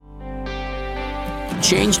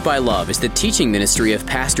Changed by Love is the teaching ministry of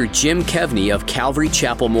Pastor Jim Kevney of Calvary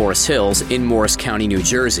Chapel, Morris Hills in Morris County, New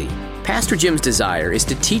Jersey. Pastor Jim's desire is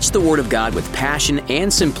to teach the Word of God with passion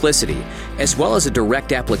and simplicity, as well as a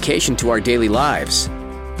direct application to our daily lives.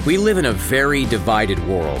 We live in a very divided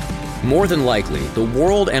world. More than likely, the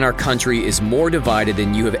world and our country is more divided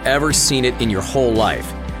than you have ever seen it in your whole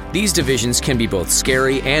life. These divisions can be both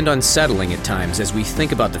scary and unsettling at times as we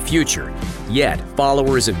think about the future. Yet,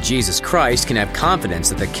 followers of Jesus Christ can have confidence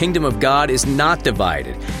that the kingdom of God is not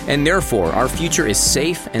divided, and therefore our future is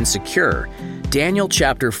safe and secure. Daniel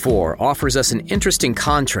chapter 4 offers us an interesting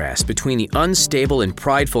contrast between the unstable and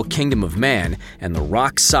prideful kingdom of man and the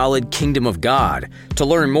rock-solid kingdom of God. To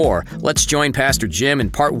learn more, let's join Pastor Jim in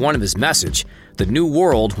part 1 of his message, The New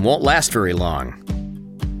World Won't Last Very Long.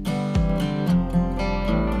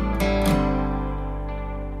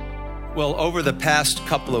 Well, over the past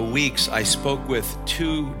couple of weeks, I spoke with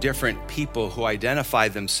two different people who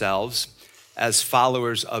identified themselves as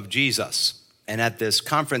followers of Jesus. And at this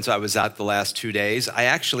conference I was at the last 2 days, I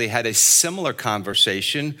actually had a similar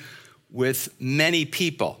conversation with many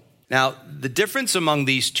people. Now, the difference among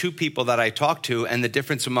these two people that I talked to and the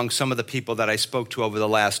difference among some of the people that I spoke to over the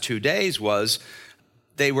last 2 days was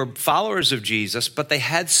they were followers of Jesus, but they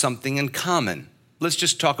had something in common. Let's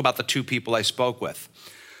just talk about the two people I spoke with.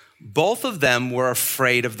 Both of them were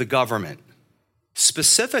afraid of the government.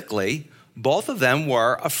 Specifically, both of them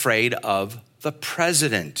were afraid of the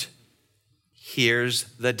president. Here's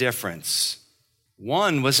the difference.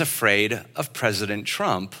 One was afraid of President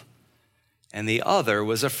Trump, and the other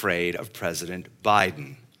was afraid of President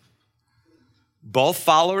Biden. Both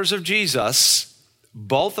followers of Jesus,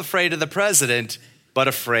 both afraid of the president, but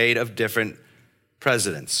afraid of different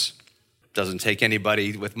presidents. Doesn't take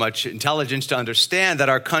anybody with much intelligence to understand that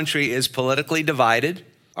our country is politically divided.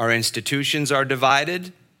 Our institutions are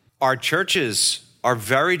divided. Our churches are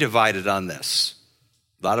very divided on this.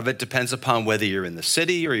 A lot of it depends upon whether you're in the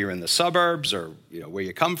city or you're in the suburbs or where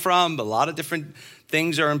you come from. A lot of different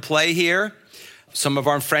things are in play here. Some of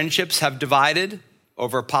our friendships have divided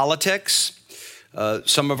over politics.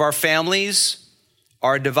 Some of our families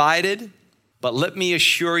are divided. But let me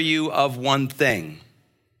assure you of one thing.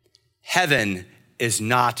 Heaven is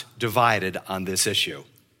not divided on this issue.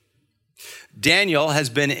 Daniel has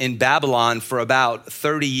been in Babylon for about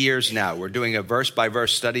 30 years now. We're doing a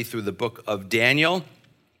verse-by-verse study through the book of Daniel.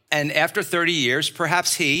 And after 30 years,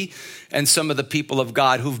 perhaps he and some of the people of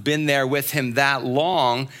God who've been there with him that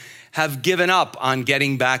long have given up on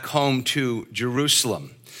getting back home to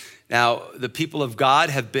Jerusalem. Now, the people of God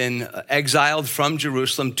have been exiled from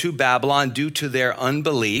Jerusalem to Babylon due to their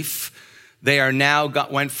unbelief. They are now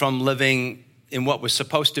went from living in what was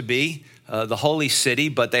supposed to be the holy city,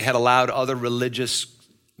 but they had allowed other religious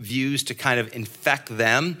views to kind of infect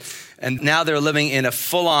them. And now they're living in a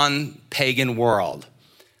full-on pagan world.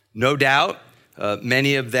 No doubt,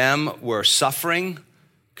 many of them were suffering,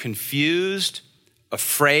 confused,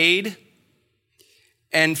 afraid.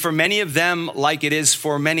 And for many of them, like it is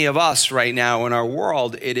for many of us right now in our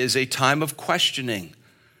world, it is a time of questioning.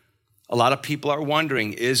 A lot of people are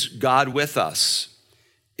wondering, is God with us?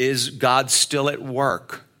 Is God still at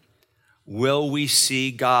work? Will we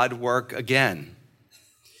see God work again?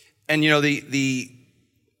 And the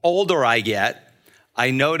older I get,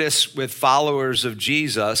 I notice with followers of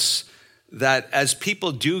Jesus that as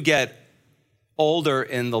people do get older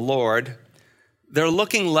in the Lord, they're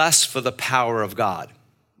looking less for the power of God.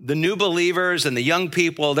 The new believers and the young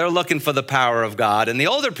people, they're looking for the power of God. And the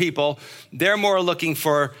older people, they're more looking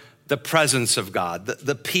for the presence of God,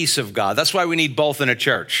 the peace of God. That's why we need both in a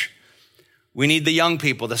church. We need the young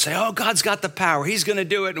people to say, oh, God's got the power. He's going to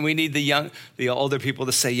do it. And we need the older people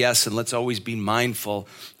to say yes, and let's always be mindful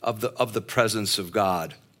of the presence of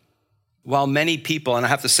God. While many people, and I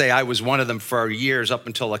have to say I was one of them for years up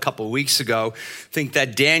until a couple of weeks ago, think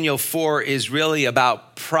that Daniel 4 is really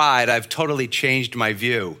about pride, I've totally changed my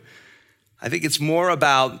view. I think it's more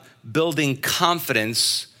about building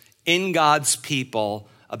confidence in God's people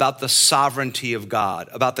about the sovereignty of God,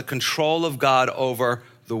 about the control of God over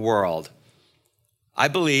the world. I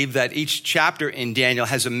believe that each chapter in Daniel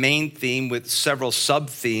has a main theme with several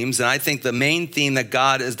sub-themes, and I think the main theme that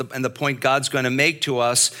God is, and the point God's going to make to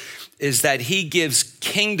us is that he gives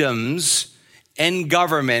kingdoms and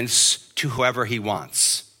governments to whoever he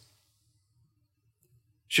wants.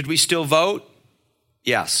 Should we still vote?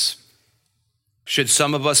 Yes. Should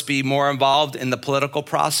some of us be more involved in the political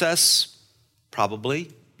process?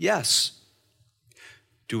 Probably. Yes.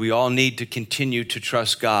 Do we all need to continue to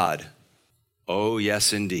trust God? Oh,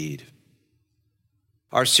 yes, indeed.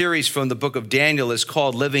 Our series from the book of Daniel is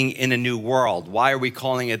called Living in a New World. Why are we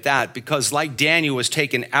calling it that? Because like Daniel was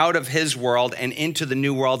taken out of his world and into the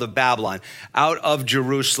new world of Babylon, out of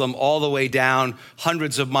Jerusalem all the way down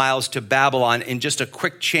hundreds of miles to Babylon in just a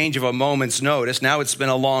quick change of a moment's notice. Now it's been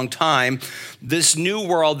a long time. This new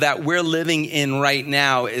world that we're living in right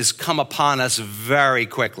now is come upon us very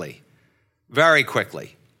quickly, very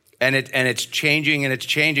quickly. And it's changing and it's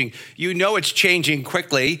changing. You know it's changing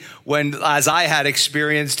quickly when, as I had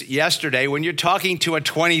experienced yesterday, when you're talking to a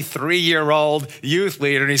 23-year-old youth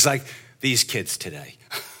leader and he's like, these kids today.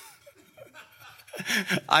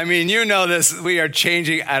 I mean, you know this, we are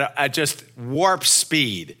changing at just warp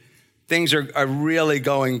speed. Things are really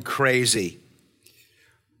going crazy.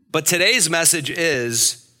 But today's message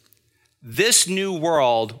is, this new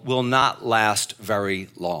world will not last very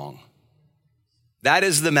long. That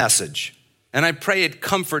is the message. And I pray it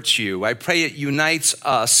comforts you. I pray it unites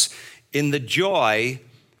us in the joy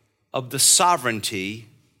of the sovereignty,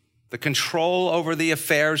 the control over the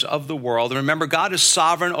affairs of the world. And remember, God is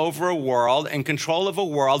sovereign over a world and control of a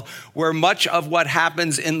world where much of what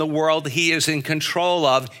happens in the world he is in control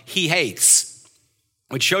of, he hates,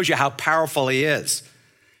 which shows you how powerful he is.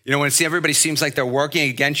 You know, when everybody seems like they're working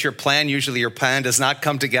against your plan, usually your plan does not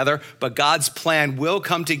come together, but God's plan will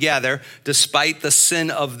come together despite the sin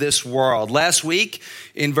of this world. Last week,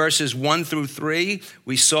 in verses 1 through 3,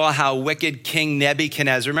 we saw how wicked King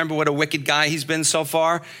Nebuchadnezzar, remember what a wicked guy he's been so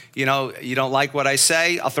far? You know, you don't like what I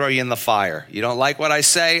say, I'll throw you in the fire. You don't like what I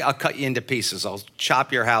say, I'll cut you into pieces. I'll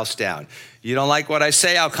chop your house down. You don't like what I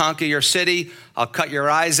say, I'll conquer your city, I'll cut your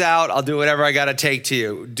eyes out, I'll do whatever I got to take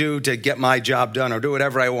to get my job done or do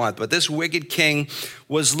whatever I want. But this wicked king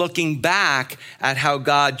was looking back at how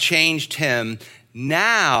God changed him.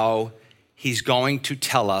 Now he's going to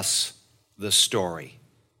tell us the story.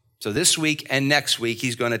 So this week and next week,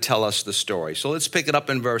 he's going to tell us the story. So let's pick it up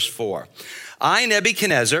in verse 4. I,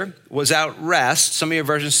 Nebuchadnezzar, was at rest, some of your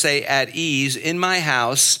versions say at ease, in my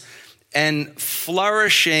house and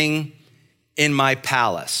flourishing in my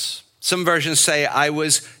palace. Some versions say I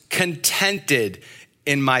was contented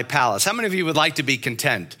in my palace. How many of you would like to be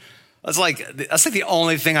content? That's like the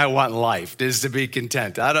only thing I want in life is to be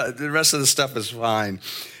content. The rest of the stuff is fine.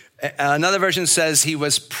 Another version says he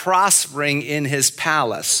was prospering in his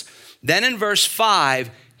palace. Then in verse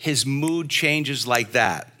 5, his mood changes like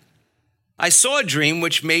that. I saw a dream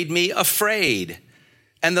which made me afraid,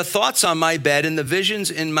 and the thoughts on my bed and the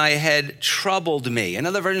visions in my head troubled me.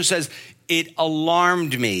 Another version says it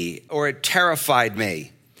alarmed me or it terrified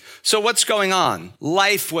me. So what's going on?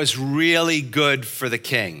 Life was really good for the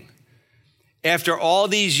king. After all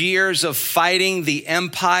these years of fighting, the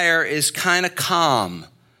empire is kind of calm.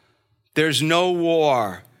 There's no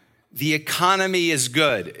war. The economy is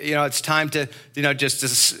good. You know, it's time to, just to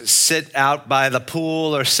sit out by the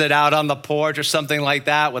pool or sit out on the porch or something like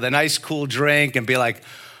that with a nice cool drink and be like,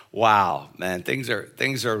 wow, man, things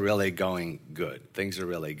are really going good. Things are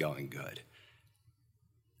really going good.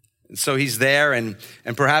 And so he's there, and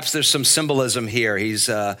perhaps there's some symbolism here. He's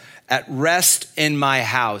at rest in my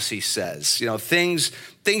house, he says. You know, things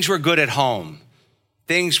were good at home.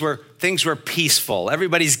 Things were peaceful.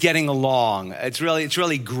 Everybody's getting along. It's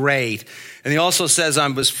really great. And he also says I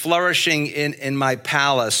was flourishing in my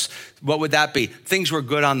palace. What would that be? Things were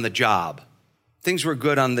good on the job. Things were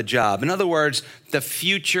good on the job. In other words, the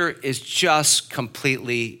future is just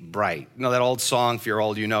completely bright. You know that old song? If you're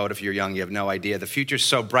old, you know it. If you're young, you have no idea. The future's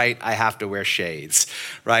so bright, I have to wear shades,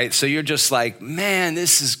 right? So you're just like, man,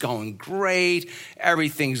 this is going great.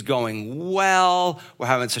 Everything's going well. We're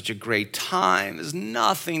having such a great time. There's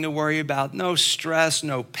nothing to worry about. No stress,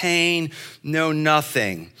 no pain, no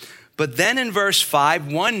nothing. But then in verse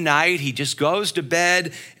 5, one night he just goes to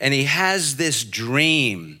bed and he has this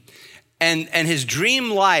dream. And his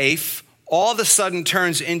dream life all of a sudden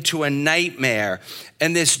turns into a nightmare.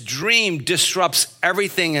 And this dream disrupts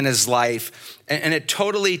everything in his life. And it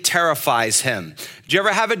totally terrifies him. Do you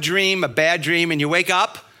ever have a dream, a bad dream, and you wake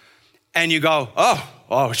up and you go,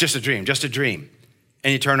 oh, it's just a dream.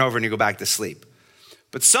 And you turn over and you go back to sleep.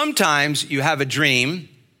 But sometimes you have a dream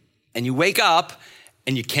and you wake up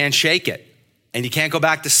and you can't shake it. And you can't go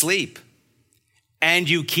back to sleep. And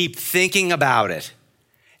you keep thinking about it.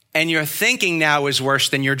 And your thinking now is worse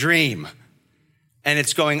than your dream. And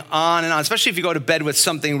it's going on and on, especially if you go to bed with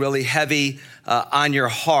something really heavy on your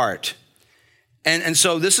heart. And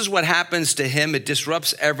so this is what happens to him. It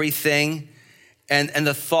disrupts everything. And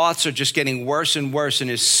the thoughts are just getting worse and worse. And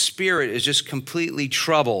his spirit is just completely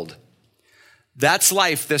troubled. That's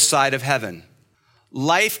life this side of heaven.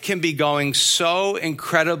 Life can be going so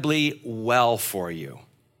incredibly well for you.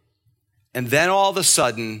 And then all of a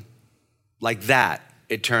sudden, like that,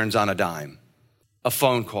 it turns on a dime. A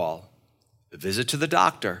phone call, a visit to the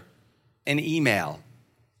doctor, an email,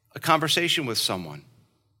 a conversation with someone,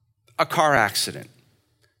 a car accident.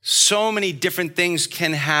 So many different things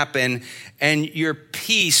can happen, and your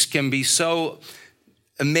peace can be so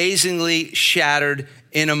amazingly shattered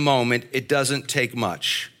in a moment. It doesn't take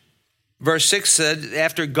much. Verse 6 said,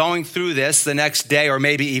 after going through this the next day, or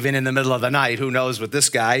maybe even in the middle of the night, who knows with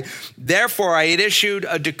this guy, therefore I had issued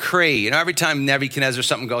a decree. You know, every time Nebuchadnezzar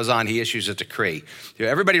something goes on, he issues a decree.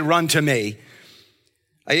 Everybody run to me.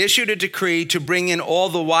 I issued a decree to bring in all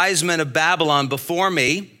the wise men of Babylon before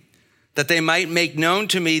me, that they might make known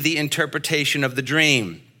to me the interpretation of the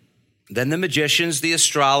dream. Then the magicians, the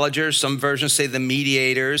astrologers, some versions say the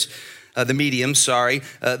mediums,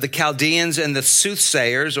 the Chaldeans and the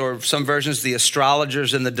soothsayers, or some versions, the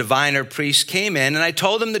astrologers and the diviner priests came in, and I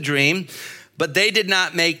told them the dream, but they did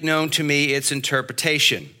not make known to me its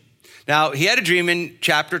interpretation. Now, he had a dream in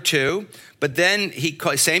chapter 2, but then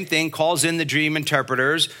same thing, calls in the dream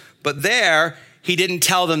interpreters, but there he didn't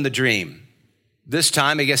tell them the dream. This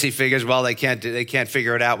time, I guess he figures, well, they can't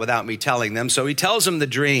figure it out without me telling them, so he tells them the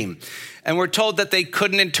dream, and we're told that they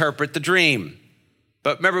couldn't interpret the dream.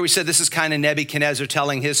 But remember, we said this is kind of Nebuchadnezzar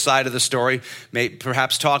telling his side of the story,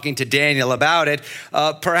 perhaps talking to Daniel about it.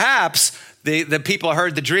 Perhaps the people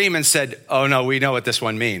heard the dream and said, oh, no, we know what this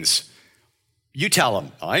one means. You tell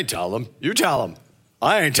him. I ain't tell him. You tell him.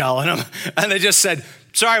 I ain't telling him. And they just said,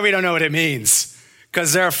 sorry, we don't know what it means.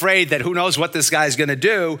 Because they're afraid that who knows what this guy's going to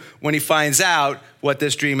do when he finds out what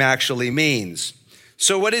this dream actually means.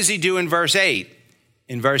 So what does he do in verse 8?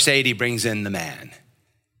 In verse 8, he brings in the man.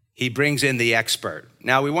 He brings in the expert.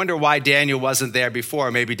 Now, we wonder why Daniel wasn't there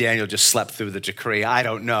before. Maybe Daniel just slept through the decree. I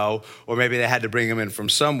don't know. Or maybe they had to bring him in from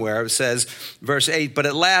somewhere. It says, verse 8, but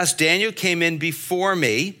at last Daniel came in before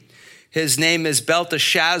me. His name is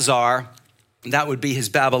Belteshazzar. That would be his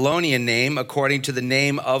Babylonian name, according to the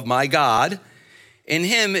name of my God. In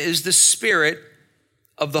him is the spirit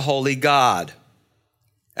of the holy God.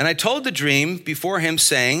 And I told the dream before him,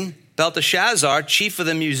 saying, Belteshazzar, chief of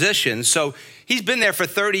the musicians. So he's been there for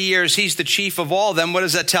 30 years. He's the chief of all of them. What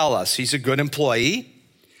does that tell us? He's a good employee.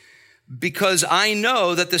 Because I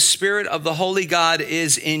know that the spirit of the holy God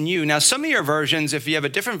is in you. Now, some of your versions, if you have a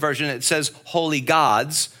different version, it says holy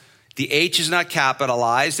gods. The H is not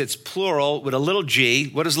capitalized. It's plural with a little g.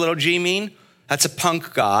 What does little g mean? That's a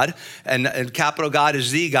punk god. And capital God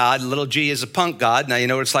is the God. Little g is a punk god. Now you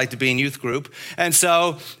know what it's like to be in youth group. And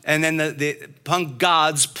then the punk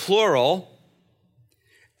gods, plural.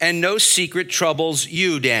 And no secret troubles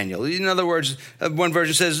you, Daniel. In other words, one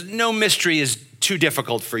version says, no mystery is too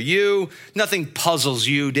difficult for you. Nothing puzzles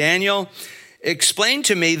you, Daniel. Explain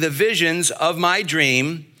to me the visions of my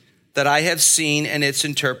dream that I have seen and its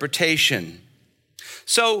interpretation.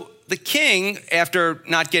 So the king, after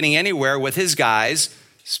not getting anywhere with his guys,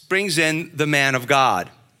 brings in the man of God.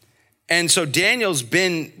 And so Daniel's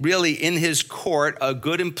been really in his court, a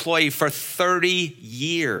good employee for 30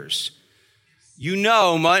 years. You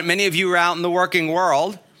know, many of you are out in the working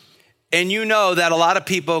world, and you know that a lot of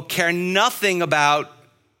people care nothing about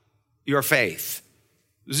your faith.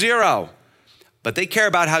 Zero. But they care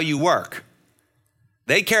about how you work.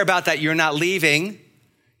 They care about that you're not leaving,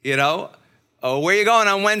 Oh, where are you going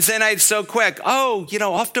on Wednesday night so quick? Oh,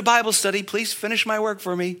 off to Bible study. Please finish my work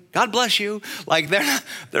for me. God bless you. Like they're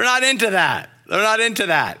not into that. They're not into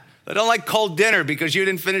that. They don't like cold dinner because you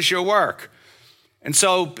didn't finish your work. And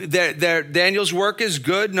so Daniel's work is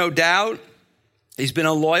good, no doubt. He's been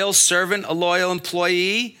a loyal servant, a loyal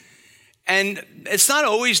employee. And it's not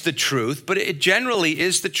always the truth, but it generally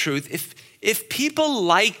is the truth. If people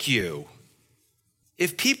like you,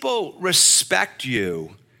 if people respect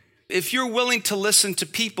you, if you're willing to listen to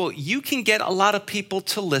people, you can get a lot of people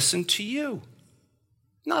to listen to you.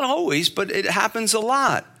 Not always, but it happens a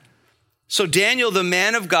lot. So Daniel, the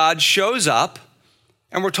man of God, shows up,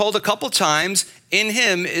 and we're told a couple times, in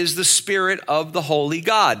him is the spirit of the holy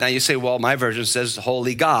God. Now you say, well, my version says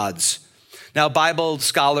holy gods. Now Bible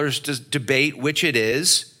scholars debate which it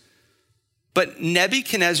is, but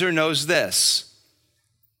Nebuchadnezzar knows this,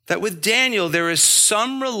 that with Daniel, there is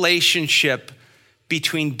some relationship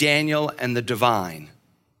between Daniel and the divine.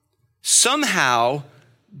 Somehow,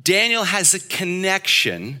 Daniel has a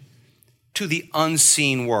connection to the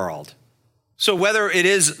unseen world. So whether it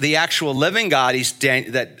is the actual living God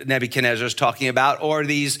that Nebuchadnezzar is talking about, or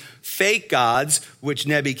these fake gods, which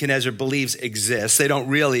Nebuchadnezzar believes exist, they don't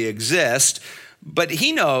really exist, but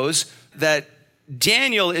he knows that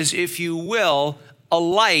Daniel is, if you will, a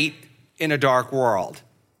light in a dark world.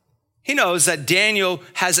 He knows that Daniel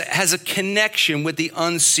has a connection with the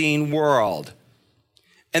unseen world.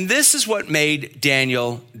 And this is what made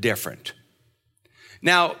Daniel different.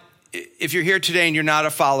 Now, if you're here today and you're not a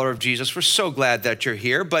follower of Jesus, we're so glad that you're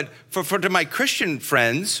here. But to my Christian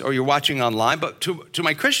friends, or you're watching online, but to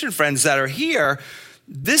my Christian friends that are here,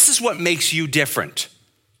 this is what makes you different.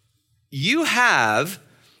 You have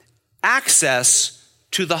access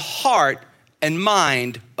to the heart and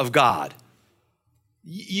mind of God.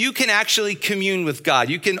 You can actually commune with God.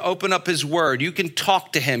 You can open up his word. You can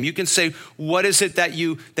talk to him. You can say, what is it that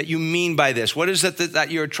you mean by this? What is it that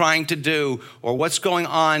you're trying to do? Or what's going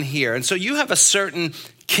on here? And so you have a certain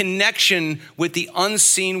connection with the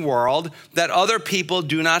unseen world that other people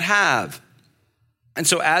do not have. And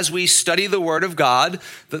so as we study the word of God,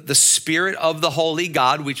 the Spirit of the Holy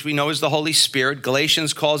God, which we know is the Holy Spirit,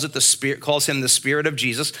 Galatians calls him the Spirit of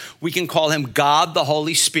Jesus. We can call him God, the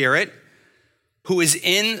Holy Spirit, who is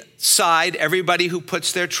inside everybody who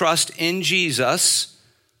puts their trust in Jesus,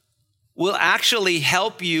 will actually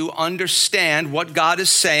help you understand what God is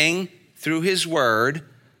saying through his word,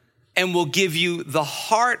 and will give you the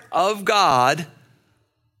heart of God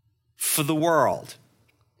for the world.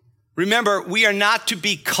 Remember, we are not to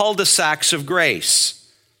be cul-de-sacs of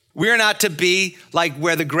grace. We are not to be like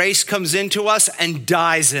where the grace comes into us and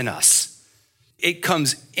dies in us. It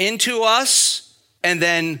comes into us and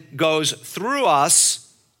then goes through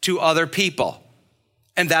us to other people.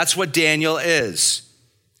 And that's what Daniel is.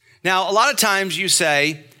 Now, a lot of times you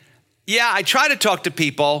say, yeah, I try to talk to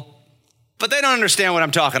people, but they don't understand what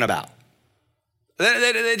I'm talking about.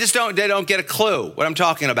 They just don't get a clue what I'm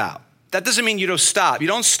talking about. That doesn't mean you don't stop. You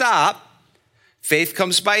don't stop. Faith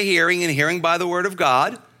comes by hearing, and hearing by the word of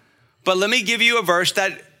God. But let me give you a verse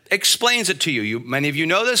that explains it to you. Many of you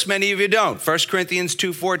know this, many of you don't. 1 Corinthians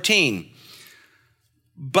 2:14.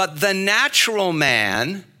 But the natural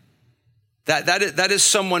man, that is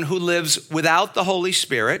someone who lives without the Holy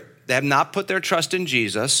Spirit. They have not put their trust in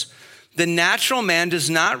Jesus. The natural man does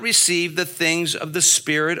not receive the things of the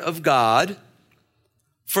Spirit of God,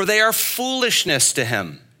 for they are foolishness to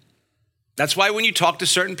him. That's why when you talk to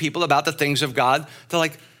certain people about the things of God, they're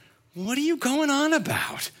like, what are you going on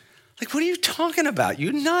about? Like, what are you talking about?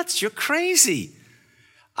 You're nuts. You're crazy.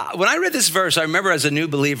 When I read this verse, I remember as a new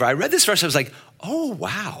believer, I read this verse, I was like, oh,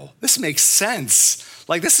 wow, this makes sense.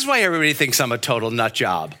 Like, this is why everybody thinks I'm a total nut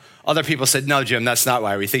job. Other people said, no, Jim, that's not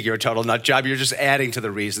why we think you're a total nut job. You're just adding to the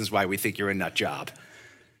reasons why we think you're a nut job.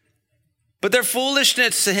 But they're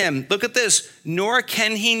foolishness to him. Look at this. Nor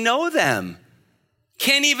can he know them.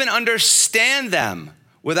 Can't even understand them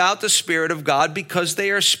without the Spirit of God, because they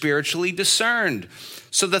are spiritually discerned.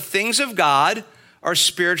 So the things of God are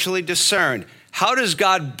spiritually discerned. How does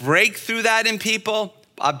God break through that in people?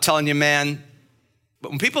 I'm telling you, man,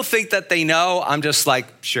 when people think that they know, I'm just like,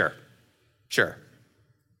 sure.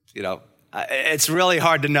 You know, it's really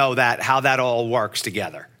hard to know how that all works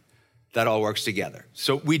together. That all works together.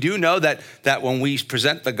 So we do know that when we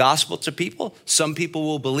present the gospel to people, some people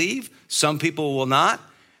will believe, some people will not.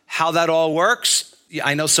 How that all works,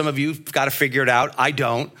 I know some of you've got to figure it out. I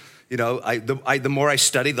don't. You know, the more I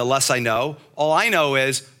study, the less I know. All I know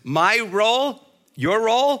is my role, your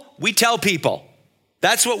role, we tell people.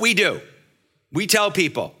 That's what we do. We tell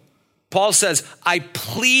people. Paul says, I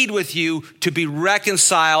plead with you to be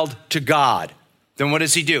reconciled to God. Then what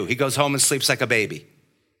does he do? He goes home and sleeps like a baby.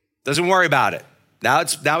 Doesn't worry about it. Now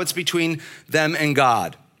it's between them and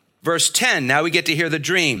God. Verse 10, now we get to hear the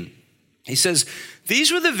dream. He says,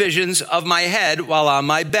 these were the visions of my head while on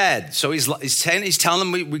my bed. So he's telling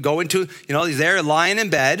them we go into, he's there lying in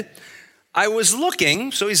bed. I was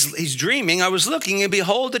looking, so he's dreaming. I was looking, and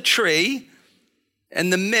behold, a tree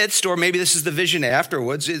in the midst, or maybe this is the vision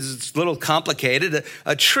afterwards. It's a little complicated.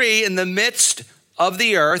 A tree in the midst of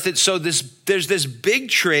the earth. And so there's this big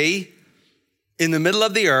tree in the middle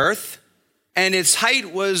of the earth, and its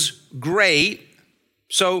height was great.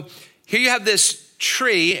 So here you have this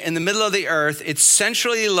tree in the middle of the earth. It's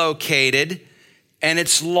centrally located, and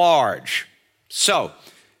it's large. So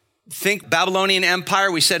think Babylonian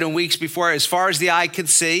Empire. We said in weeks before, as far as the eye could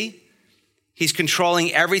see, he's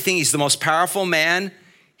controlling everything. He's the most powerful man.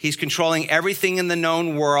 He's controlling everything in the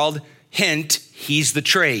known world. Hint, he's the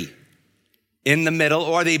tree in the middle,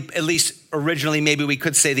 or at least originally, maybe we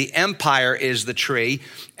could say the empire is the tree,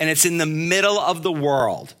 and it's in the middle of the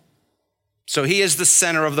world. So he is the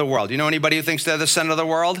center of the world. You know anybody who thinks they're the center of the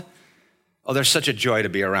world? Oh, they're such a joy to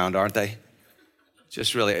be around, aren't they?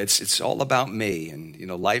 Just really, it's all about me. And,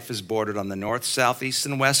 life is bordered on the north, south, east,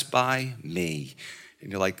 and west by me.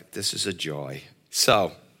 And you're like, this is a joy.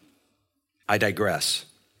 So I digress.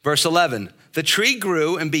 Verse 11, the tree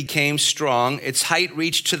grew and became strong. Its height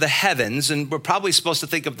reached to the heavens. And we're probably supposed to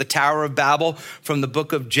think of the Tower of Babel from the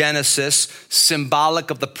book of Genesis, symbolic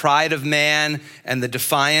of the pride of man and the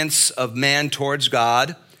defiance of man towards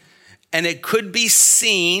God. And it could be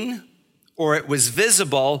seen, or it was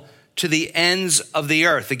visible, to the ends of the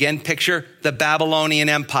earth. Again, picture the Babylonian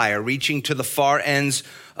Empire reaching to the far ends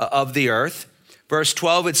of the earth. Verse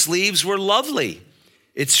 12, its leaves were lovely,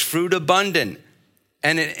 its fruit abundant,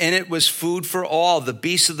 and in it was food for all. The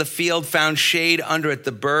beasts of the field found shade under it.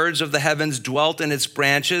 The birds of the heavens dwelt in its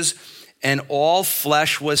branches, and all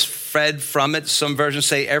flesh was fed from it. Some versions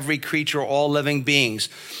say every creature, all living beings.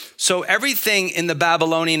 So everything in the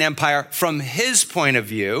Babylonian Empire, from his point of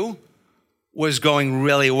view, was going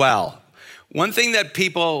really well. One thing that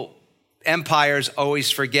empires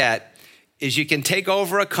always forget is you can take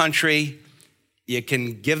over a country, you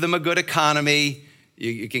can give them a good economy,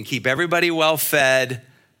 you can keep everybody well fed,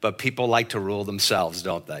 but people like to rule themselves,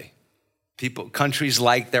 don't they? Countries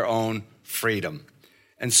like their own freedom.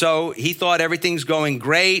 And so he thought everything's going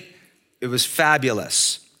great. It was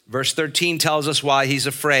fabulous. Verse 13 tells us why he's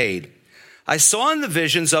afraid. I saw in the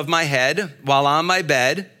visions of my head while on my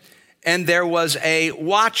bed, and there was a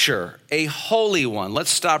watcher, a holy one. Let's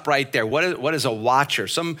stop right there. What is a watcher?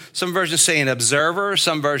 Some versions say an observer.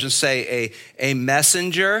 Some versions say a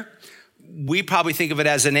messenger. We probably think of it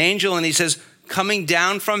as an angel, and he says, coming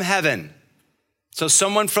down from heaven. So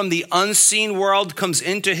someone from the unseen world comes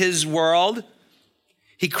into his world.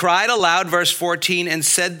 He cried aloud, verse 14, and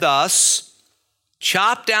said thus,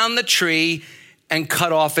 chop down the tree and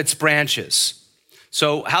cut off its branches.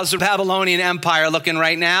 So how's the Babylonian Empire looking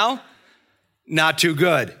right now? Not too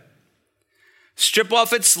good. Strip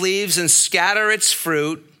off its leaves and scatter its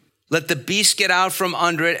fruit. Let the beasts get out from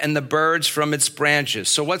under it and the birds from its branches.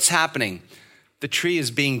 So what's happening? The tree is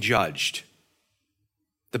being judged.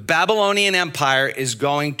 The Babylonian Empire is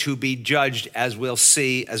going to be judged, as we'll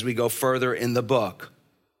see as we go further in the book.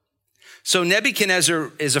 So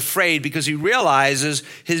Nebuchadnezzar is afraid because he realizes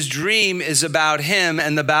his dream is about him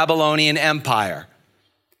and the Babylonian Empire.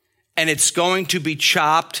 And it's going to be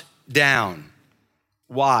chopped down.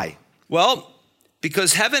 Why? Well,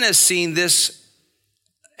 because heaven has seen this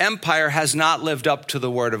empire has not lived up to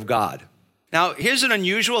the word of God. Now, here's an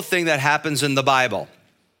unusual thing that happens in the Bible.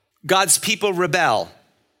 God's people rebel,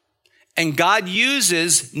 and God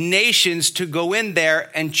uses nations to go in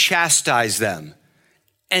there and chastise them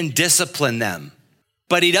and discipline them.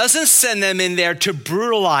 But he doesn't send them in there to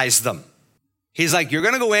brutalize them. He's like, you're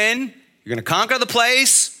going to go in, you're going to conquer the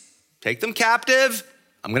place, take them captive,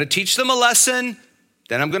 I'm going to teach them a lesson,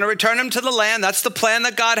 then I'm going to return them to the land. That's the plan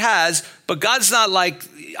that God has. But God's not like,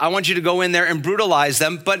 I want you to go in there and brutalize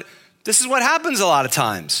them. But this is what happens a lot of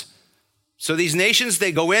times. So these nations,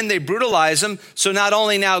 they go in, they brutalize them. So not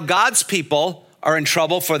only now God's people are in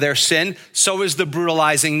trouble for their sin, so is the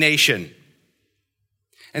brutalizing nation.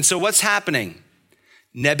 And so what's happening?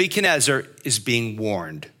 Nebuchadnezzar is being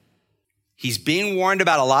warned. He's being warned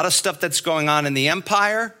about a lot of stuff that's going on in the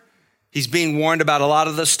empire. He's being warned about a lot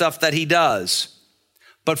of the stuff that he does.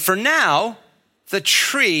 But for now, the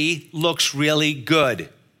tree looks really good.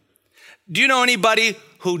 Do you know anybody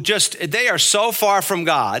who they are so far from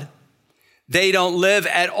God, they don't live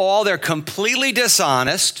at all, they're completely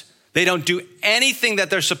dishonest, they don't do anything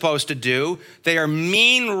that they're supposed to do, they are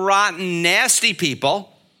mean, rotten, nasty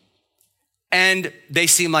people, and they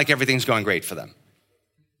seem like everything's going great for them.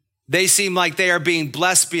 They seem like they are being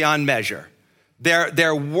blessed beyond measure.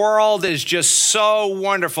 Their world is just so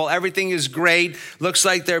wonderful. Everything is great. Looks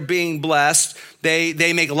like they're being blessed.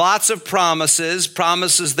 They make lots of promises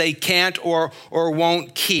they can't or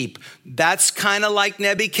won't keep. That's kind of like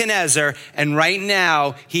Nebuchadnezzar. And right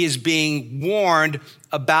now, he is being warned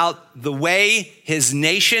about the way his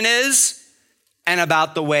nation is and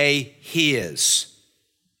about the way he is.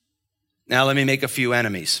 Now, let me make a few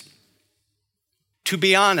enemies. To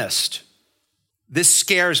be honest, this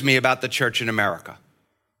scares me about the church in America.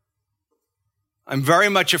 I'm very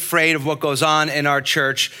much afraid of what goes on in our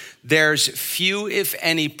church. There's few, if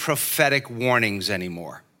any, prophetic warnings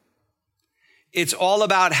anymore. It's all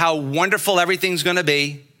about how wonderful everything's going to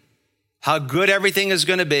be, how good everything is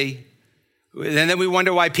going to be. And then we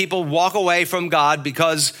wonder why people walk away from God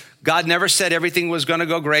because God never said everything was going to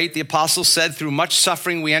go great. The apostles said, through much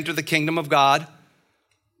suffering, we enter the kingdom of God.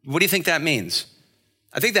 What do you think that means?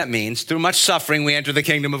 I think that means through much suffering, we enter the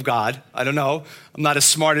kingdom of God. I don't know. I'm not as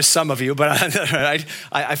smart as some of you, but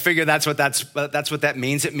I figure that's what that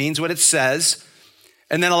means. It means what it says.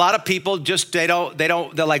 And then a lot of people they're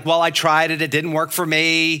like, well, I tried it. It didn't work for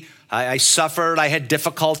me. I suffered. I had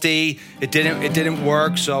difficulty. It didn't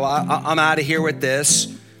work. So I'm out of here with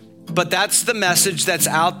this. but that's the message that's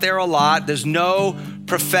out there a lot. There's no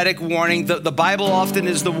prophetic warning. The Bible often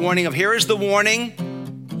is the warning of, here is the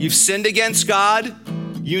warning. You've sinned against God.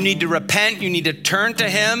 You need to repent. You need to turn to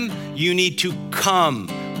him. You need to come.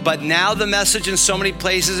 But now the message in so many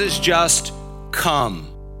places is just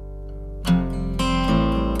come.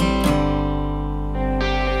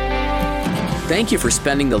 Thank you for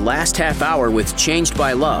spending the last half hour with Changed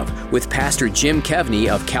by Love with Pastor Jim Kevney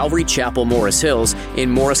of Calvary Chapel, Morris Hills in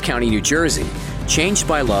Morris County, New Jersey. Changed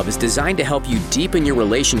by Love is designed to help you deepen your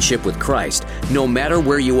relationship with Christ, no matter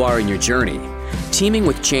where you are in your journey. Teaming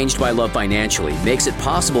with Changed by Love financially makes it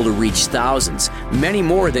possible to reach thousands, many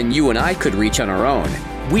more than you and I could reach on our own.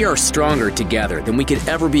 We are stronger together than we could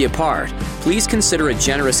ever be apart. Please consider a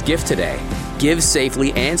generous gift today. Give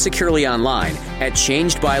safely and securely online at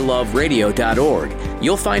changedbyloveradio.org.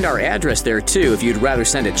 You'll find our address there too if you'd rather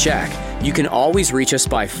send a check. You can always reach us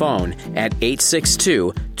by phone at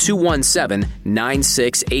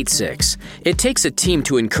 862-217-9686. It takes a team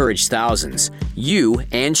to encourage thousands. You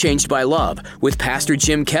and Changed by Love with Pastor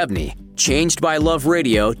Jim Kevney.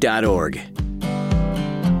 changedbyloveradio.org.